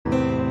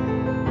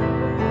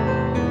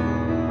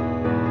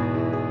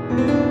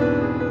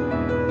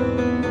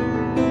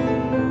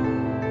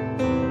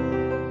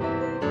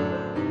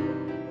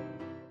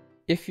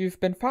If you've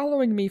been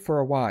following me for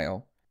a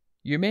while,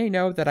 you may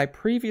know that I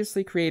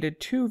previously created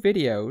 2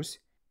 videos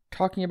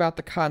talking about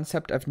the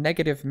concept of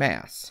negative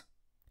mass.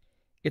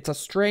 It's a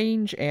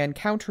strange and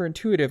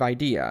counterintuitive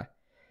idea,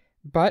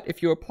 but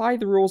if you apply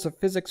the rules of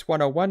Physics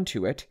 101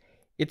 to it,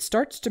 it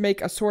starts to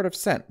make a sort of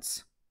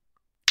sense.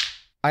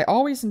 I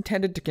always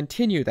intended to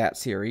continue that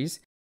series,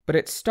 but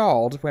it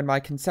stalled when my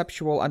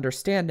conceptual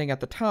understanding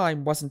at the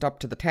time wasn't up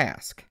to the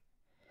task.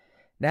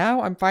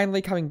 Now I'm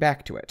finally coming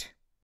back to it.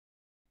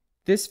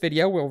 This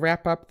video will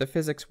wrap up the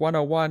Physics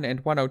 101 and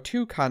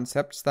 102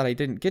 concepts that I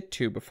didn't get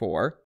to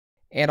before,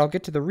 and I'll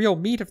get to the real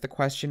meat of the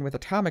question with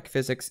atomic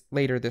physics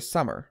later this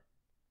summer.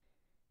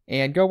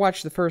 And go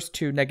watch the first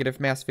 2 negative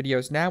mass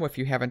videos now if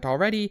you haven't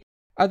already,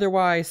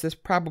 otherwise this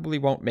probably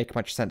won't make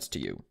much sense to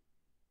you.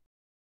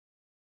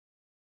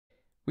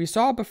 We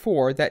saw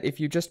before that if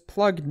you just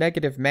plug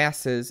negative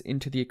masses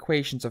into the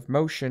equations of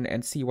motion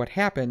and see what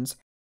happens,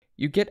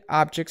 you get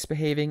objects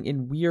behaving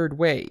in weird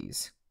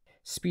ways,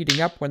 speeding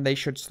up when they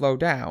should slow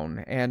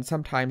down, and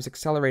sometimes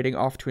accelerating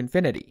off to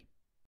infinity.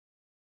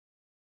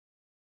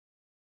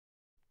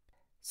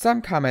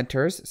 Some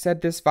commenters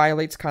said this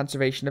violates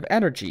conservation of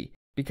energy,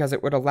 because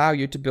it would allow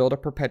you to build a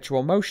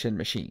perpetual motion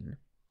machine.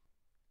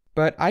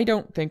 But I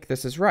don't think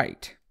this is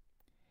right.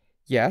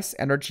 Yes,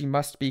 energy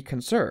must be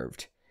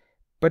conserved,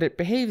 but it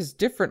behaves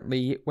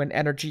differently when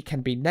energy can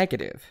be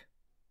negative.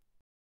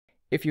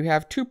 If you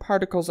have 2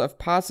 particles of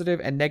positive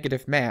and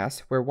negative mass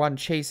where one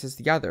chases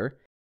the other,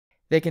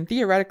 they can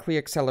theoretically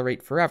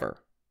accelerate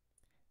forever.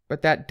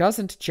 But that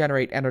doesn't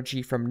generate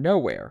energy from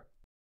nowhere.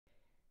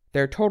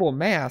 Their total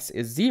mass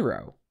is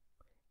 0,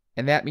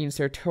 and that means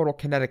their total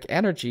kinetic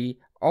energy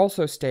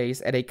also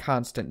stays at a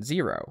constant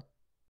 0.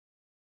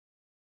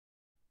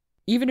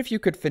 Even if you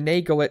could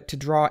finagle it to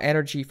draw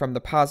energy from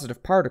the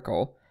positive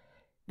particle,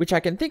 which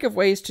I can think of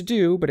ways to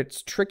do, but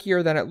it's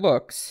trickier than it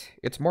looks,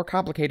 it's more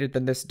complicated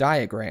than this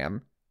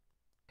diagram.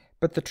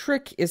 But the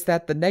trick is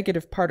that the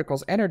negative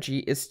particle's energy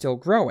is still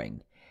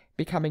growing,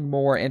 becoming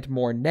more and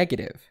more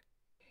negative.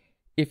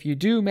 If you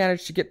do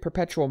manage to get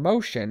perpetual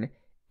motion,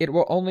 it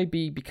will only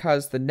be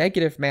because the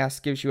negative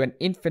mass gives you an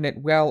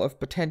infinite well of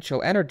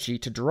potential energy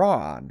to draw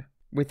on,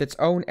 with its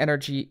own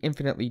energy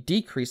infinitely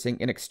decreasing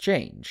in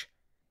exchange.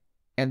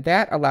 And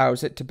that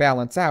allows it to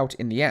balance out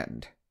in the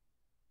end.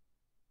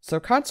 So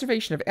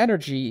conservation of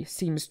energy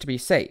seems to be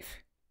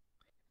safe.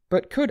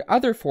 But could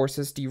other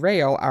forces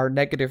derail our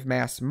negative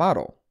mass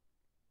model?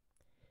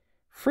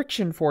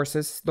 Friction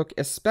forces look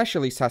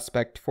especially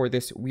suspect for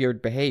this weird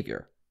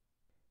behavior.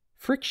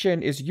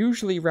 Friction is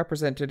usually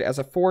represented as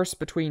a force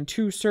between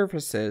 2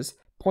 surfaces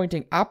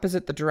pointing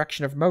opposite the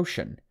direction of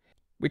motion,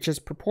 which is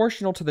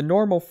proportional to the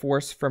normal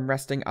force from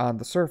resting on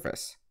the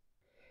surface.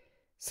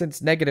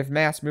 Since negative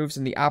mass moves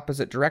in the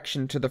opposite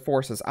direction to the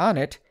forces on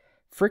it,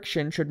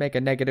 friction should make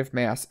a negative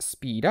mass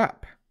speed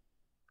up.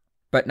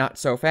 But not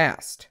so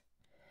fast.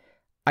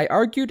 I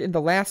argued in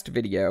the last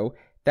video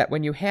that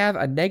when you have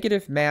a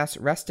negative mass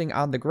resting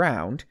on the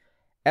ground,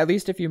 at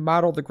least if you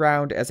model the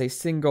ground as a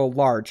single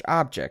large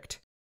object,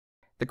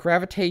 the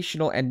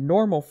gravitational and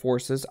normal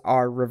forces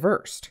are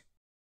reversed.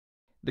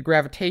 The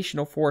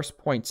gravitational force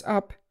points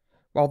up,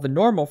 while the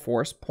normal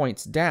force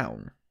points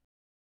down.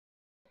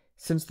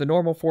 Since the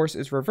normal force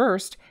is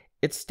reversed,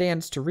 it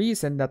stands to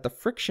reason that the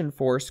friction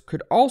force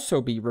could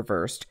also be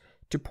reversed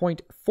to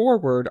point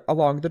forward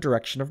along the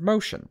direction of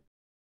motion.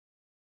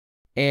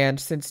 And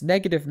since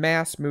negative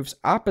mass moves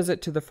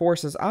opposite to the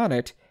forces on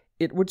it,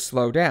 it would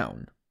slow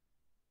down.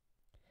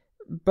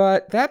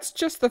 But that's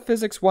just the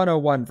Physics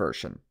 101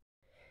 version.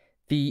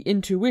 The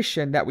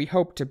intuition that we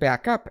hope to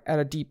back up at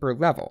a deeper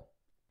level.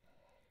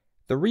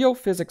 The real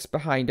physics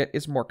behind it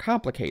is more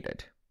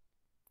complicated.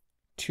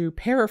 To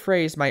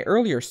paraphrase my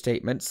earlier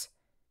statements,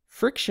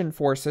 friction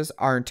forces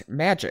aren't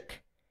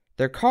magic.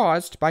 They're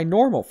caused by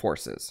normal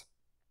forces.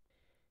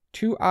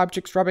 2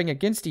 objects rubbing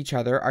against each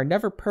other are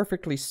never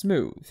perfectly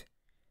smooth.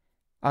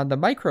 On the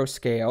micro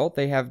scale,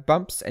 they have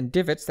bumps and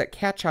divots that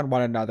catch on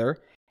one another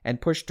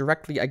and push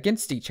directly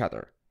against each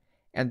other,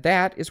 and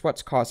that is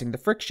what's causing the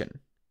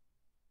friction.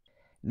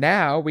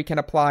 Now we can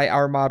apply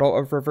our model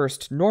of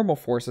reversed normal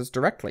forces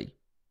directly.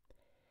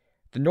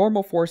 The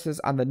normal forces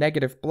on the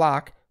negative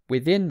block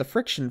within the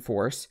friction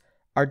force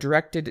are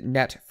directed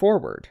net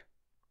forward,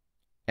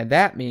 and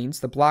that means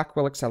the block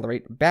will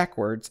accelerate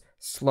backwards,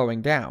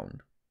 slowing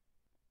down.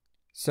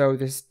 So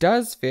this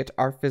does fit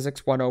our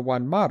Physics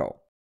 101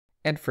 model,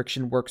 and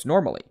friction works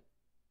normally.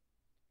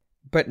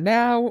 But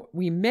now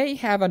we may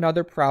have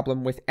another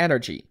problem with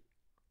energy.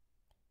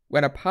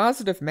 When a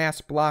positive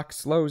mass block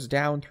slows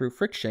down through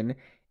friction,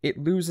 it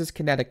loses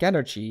kinetic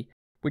energy,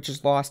 which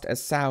is lost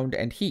as sound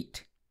and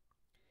heat.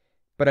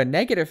 But a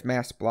negative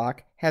mass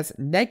block has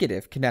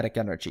negative kinetic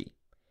energy,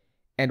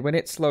 and when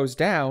it slows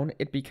down,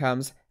 it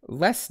becomes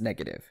less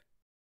negative.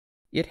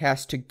 It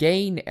has to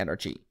gain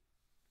energy.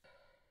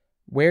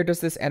 Where does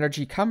this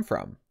energy come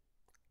from?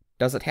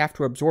 Does it have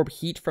to absorb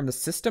heat from the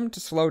system to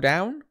slow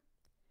down?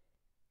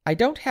 I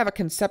don't have a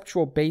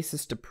conceptual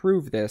basis to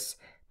prove this,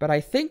 but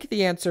I think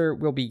the answer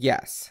will be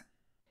yes.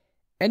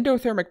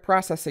 Endothermic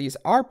processes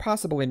are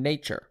possible in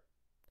nature.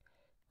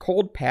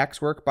 Cold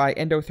packs work by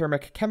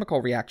endothermic chemical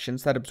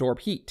reactions that absorb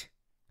heat.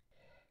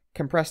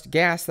 Compressed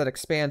gas that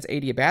expands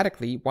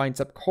adiabatically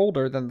winds up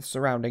colder than the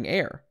surrounding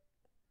air.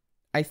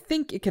 I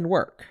think it can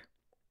work.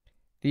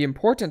 The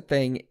important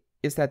thing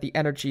is that the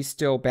energy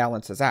still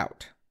balances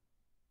out.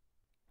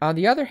 On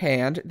the other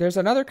hand, there's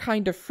another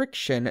kind of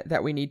friction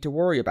that we need to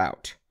worry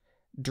about: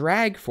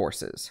 drag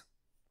forces.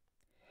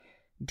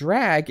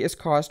 Drag is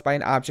caused by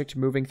an object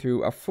moving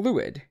through a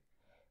fluid,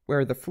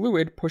 where the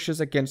fluid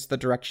pushes against the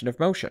direction of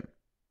motion.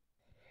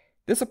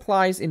 This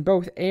applies in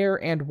both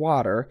air and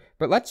water,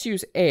 but let's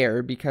use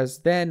air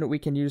because then we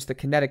can use the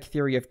kinetic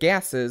theory of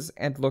gases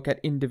and look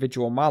at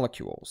individual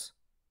molecules.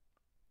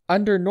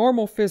 Under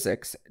normal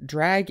physics,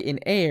 drag in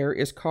air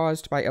is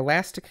caused by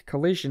elastic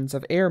collisions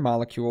of air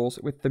molecules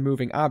with the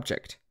moving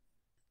object.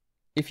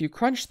 If you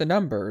crunch the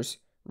numbers,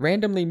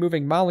 randomly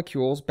moving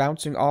molecules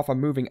bouncing off a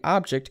moving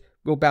object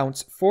will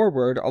bounce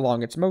forward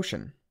along its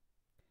motion.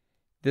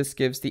 This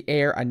gives the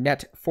air a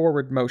net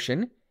forward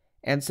motion,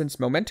 and since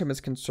momentum is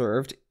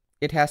conserved,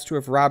 it has to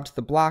have robbed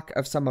the block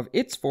of some of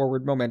its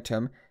forward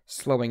momentum,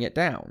 slowing it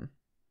down.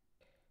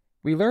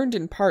 We learned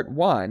in Part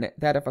 1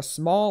 that if a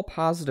small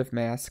positive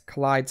mass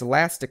collides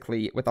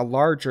elastically with a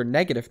larger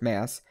negative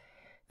mass,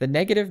 the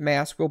negative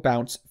mass will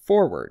bounce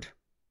forward.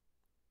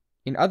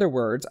 In other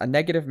words, a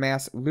negative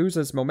mass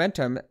loses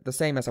momentum the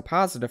same as a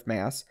positive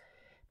mass,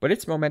 but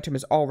its momentum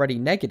is already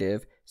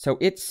negative, so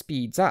it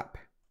speeds up.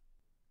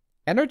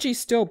 Energy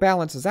still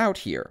balances out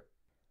here.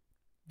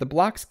 The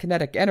block's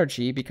kinetic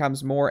energy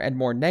becomes more and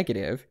more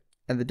negative,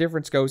 and the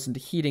difference goes into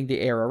heating the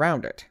air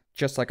around it,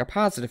 just like a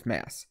positive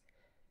mass.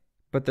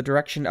 But the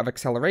direction of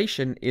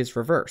acceleration is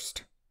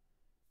reversed.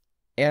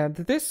 And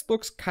this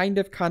looks kind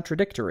of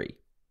contradictory.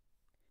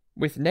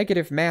 With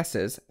negative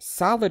masses,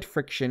 solid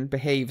friction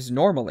behaves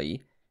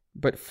normally,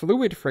 but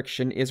fluid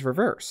friction is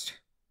reversed.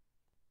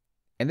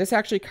 And this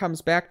actually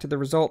comes back to the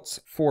results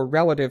for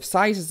relative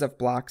sizes of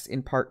blocks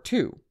in Part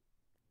 2.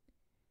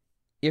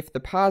 If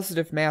the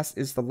positive mass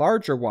is the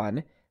larger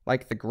one,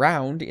 like the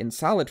ground in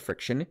solid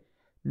friction,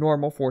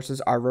 normal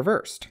forces are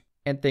reversed,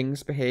 and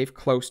things behave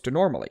close to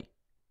normally.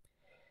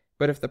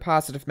 But if the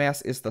positive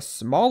mass is the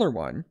smaller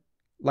one,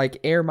 like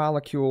air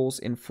molecules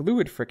in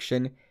fluid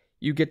friction,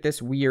 you get this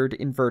weird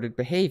inverted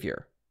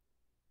behavior.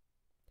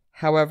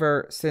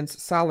 However,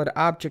 since solid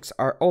objects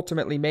are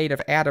ultimately made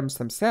of atoms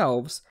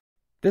themselves,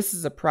 this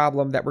is a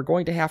problem that we're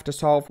going to have to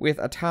solve with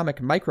atomic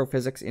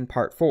microphysics in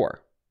Part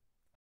 4.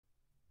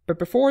 But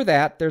before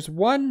that, there's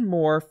one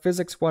more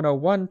Physics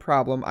 101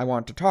 problem I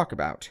want to talk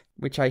about,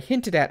 which I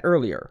hinted at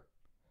earlier: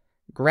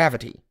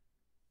 gravity.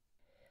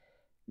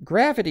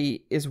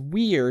 Gravity is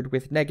weird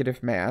with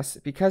negative mass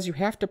because you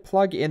have to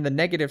plug in the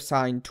negative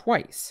sign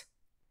twice.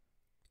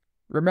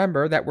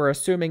 Remember that we're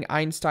assuming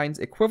Einstein's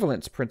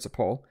equivalence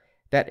principle,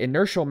 that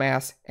inertial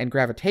mass and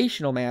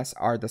gravitational mass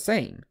are the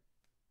same.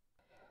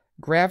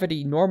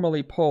 Gravity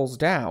normally pulls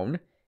down,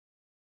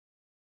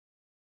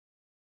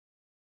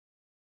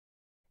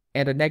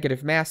 and a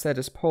negative mass that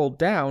is pulled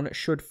down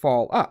should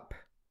fall up.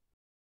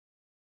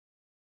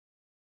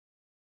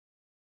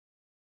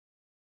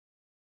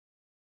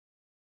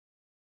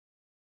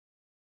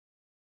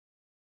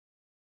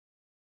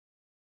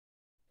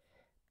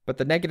 But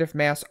the negative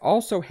mass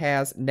also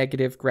has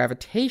negative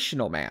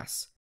gravitational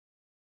mass,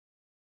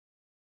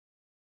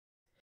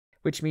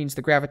 which means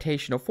the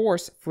gravitational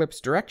force flips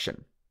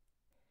direction.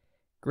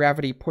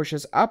 Gravity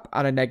pushes up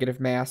on a negative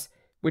mass,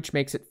 which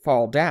makes it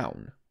fall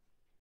down.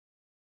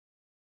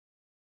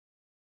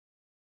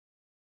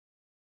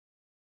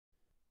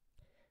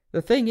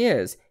 The thing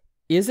is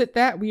it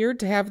that weird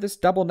to have this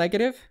double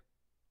negative?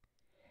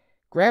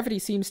 Gravity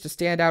seems to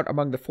stand out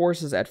among the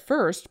forces at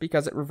first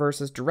because it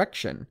reverses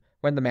direction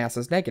when the mass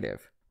is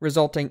negative,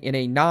 resulting in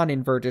a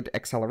non-inverted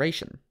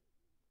acceleration.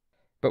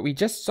 But we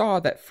just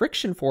saw that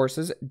friction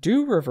forces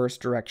do reverse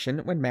direction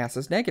when mass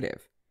is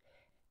negative,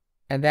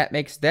 and that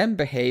makes them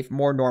behave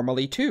more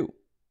normally too.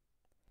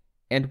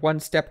 And one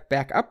step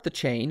back up the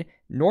chain,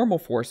 normal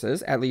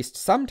forces, at least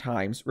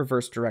sometimes,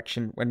 reverse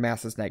direction when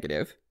mass is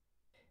negative.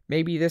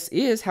 Maybe this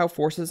is how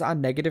forces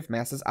on negative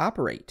masses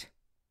operate.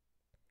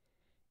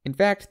 In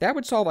fact, that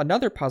would solve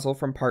another puzzle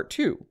from Part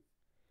 2.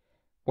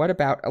 What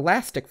about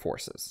elastic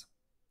forces?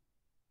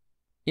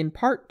 In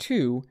Part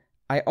 2,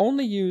 I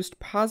only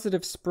used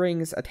positive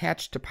springs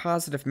attached to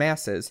positive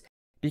masses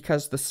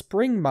because the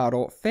spring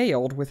model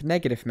failed with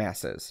negative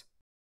masses.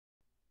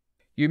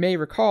 You may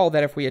recall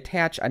that if we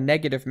attach a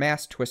negative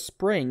mass to a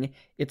spring,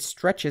 it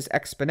stretches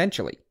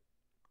exponentially.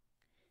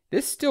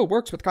 This still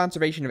works with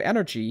conservation of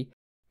energy,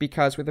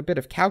 because with a bit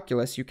of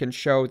calculus you can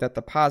show that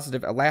the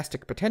positive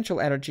elastic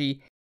potential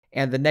energy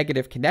and the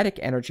negative kinetic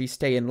energy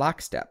stay in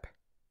lockstep.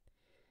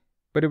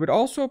 But it would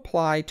also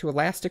apply to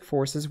elastic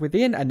forces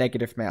within a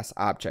negative mass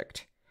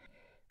object,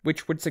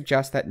 which would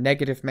suggest that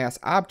negative mass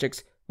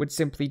objects would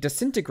simply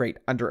disintegrate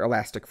under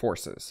elastic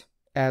forces,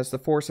 as the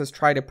forces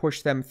try to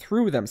push them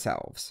through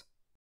themselves.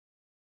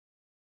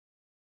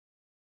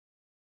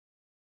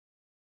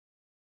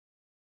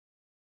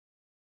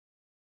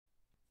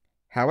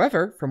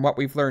 However, from what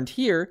we've learned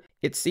here,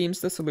 it seems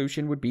the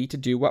solution would be to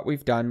do what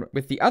we've done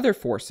with the other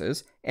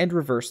forces and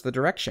reverse the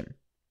direction.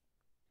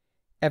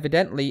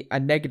 Evidently, a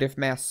negative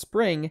mass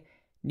spring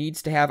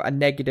needs to have a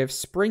negative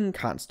spring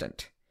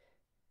constant.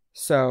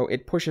 So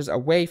it pushes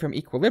away from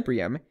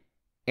equilibrium,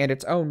 and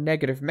its own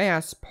negative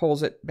mass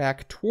pulls it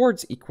back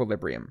towards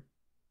equilibrium.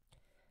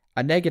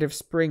 A negative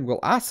spring will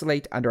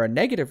oscillate under a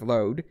negative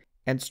load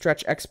and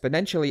stretch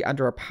exponentially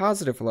under a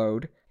positive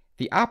load,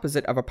 the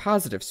opposite of a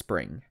positive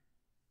spring.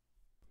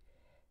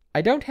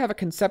 I don't have a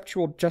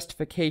conceptual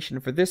justification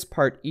for this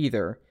part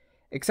either,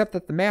 except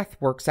that the math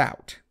works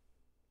out.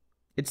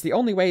 It's the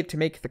only way to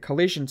make the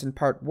collisions in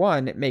part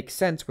 1 make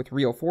sense with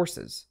real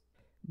forces.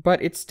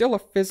 But it's still a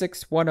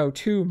Physics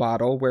 102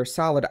 model where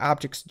solid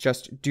objects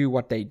just do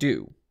what they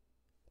do.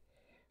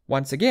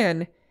 Once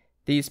again,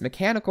 these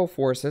mechanical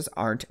forces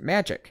aren't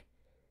magic.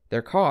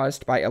 They're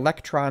caused by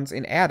electrons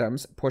in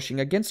atoms pushing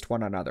against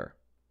one another.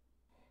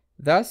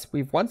 Thus,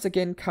 we've once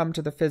again come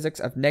to the physics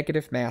of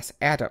negative mass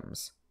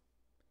atoms.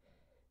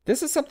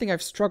 This is something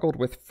I've struggled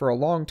with for a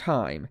long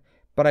time,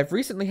 but I've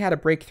recently had a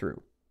breakthrough,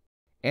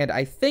 and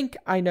I think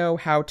I know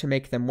how to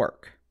make them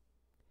work.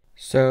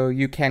 So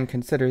you can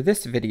consider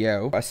this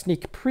video a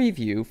sneak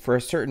preview for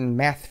a certain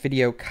math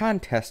video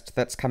contest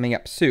that's coming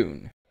up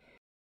soon.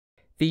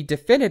 The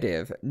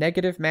definitive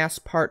negative mass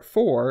part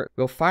 4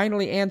 will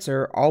finally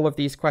answer all of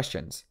these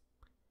questions.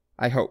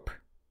 I hope.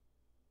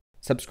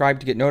 Subscribe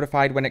to get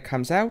notified when it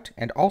comes out,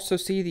 and also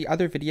see the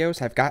other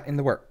videos I've got in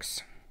the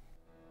works.